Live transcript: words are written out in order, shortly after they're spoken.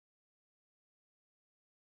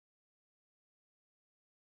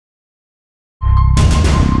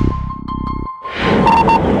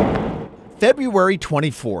February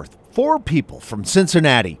 24th, 4 people from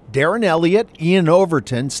Cincinnati, Darren Elliott, Ian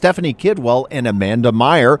Overton, Stephanie Kidwell, and Amanda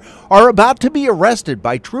Meyer, are about to be arrested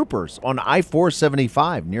by troopers on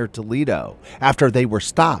I-475 near Toledo after they were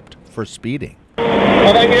stopped for speeding.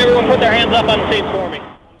 I'd like everyone put their hands up on the seats for me.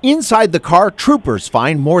 Inside the car, troopers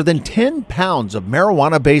find more than 10 pounds of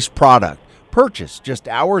marijuana-based product purchased just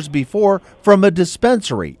hours before from a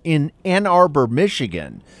dispensary in Ann Arbor,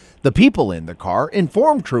 Michigan. The people in the car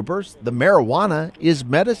inform troopers the marijuana is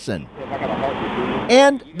medicine.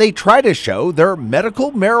 And they try to show their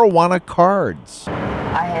medical marijuana cards.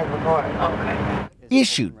 I have the card. Okay.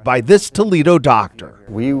 Issued by this Toledo doctor.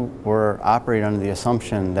 We were operating under the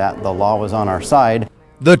assumption that the law was on our side.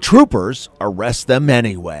 The troopers arrest them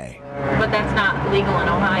anyway. But that's not legal in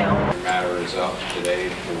Ohio. The matter is up today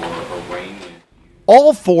for arraignment.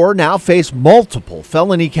 All 4 now face multiple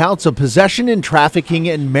felony counts of possession and trafficking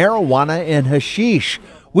in marijuana and hashish,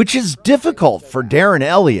 which is difficult for Darren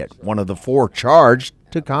Elliott, one of the 4 charged,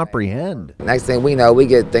 to comprehend. Next thing we know, we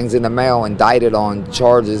get things in the mail, indicted on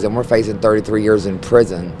charges, and we're facing 33 years in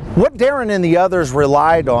prison. What Darren and the others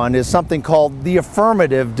relied on is something called the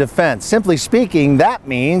affirmative defense. Simply speaking, that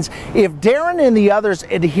means if Darren and the others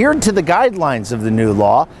adhered to the guidelines of the new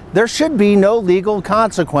law, there should be no legal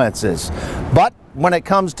consequences. But when it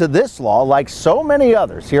comes to this law, like so many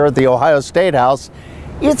others here at the Ohio Statehouse,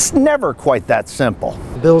 it's never quite that simple.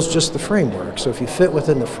 The bill's just the framework, so if you fit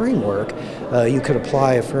within the framework, you could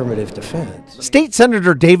apply affirmative defense. State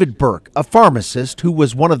Senator David Burke, a pharmacist who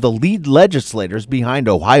was one of the lead legislators behind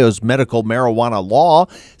Ohio's medical marijuana law,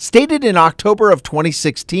 stated in October of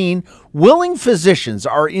 2016, willing physicians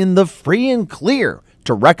are in the free and clear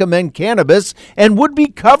to recommend cannabis and would be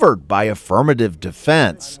covered by affirmative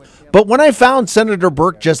defense. But when I found Senator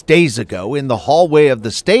Burke just days ago in the hallway of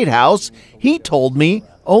the State House, he told me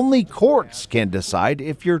only courts can decide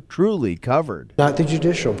if you're truly covered. Not the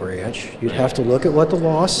judicial branch. You'd have to look at what the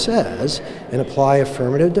law says and apply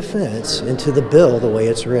affirmative defense into the bill the way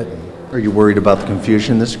it's written. Are you worried about the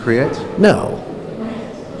confusion this creates? No.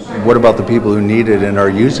 What about the people who need it and are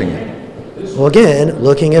using it? Well, again,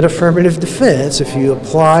 looking at affirmative defense, if you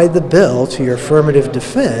apply the bill to your affirmative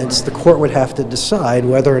defense, the court would have to decide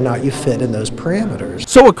whether or not you fit in those parameters.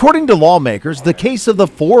 So according to lawmakers, the case of the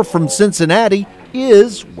 4 from Cincinnati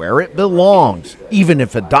is where it belongs, even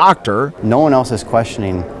if a doctor, No one else is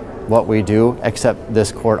questioning what we do except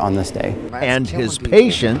this court on this day. and his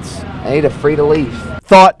patients They need a free to leave.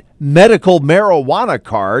 thought medical marijuana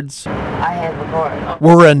cards I have the card.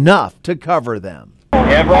 were enough to cover them.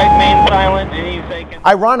 You have right, remain silent, and he's taken.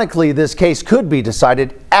 Ironically, this case could be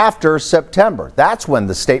decided after September. That's when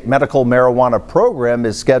the state medical marijuana program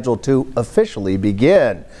is scheduled to officially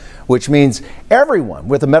begin, which means everyone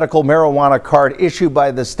with a medical marijuana card issued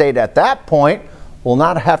by the state at that point will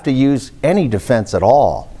not have to use any defense at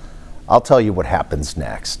all. I'll tell you what happens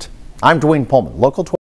next. I'm Duane Pohlman, Local 12.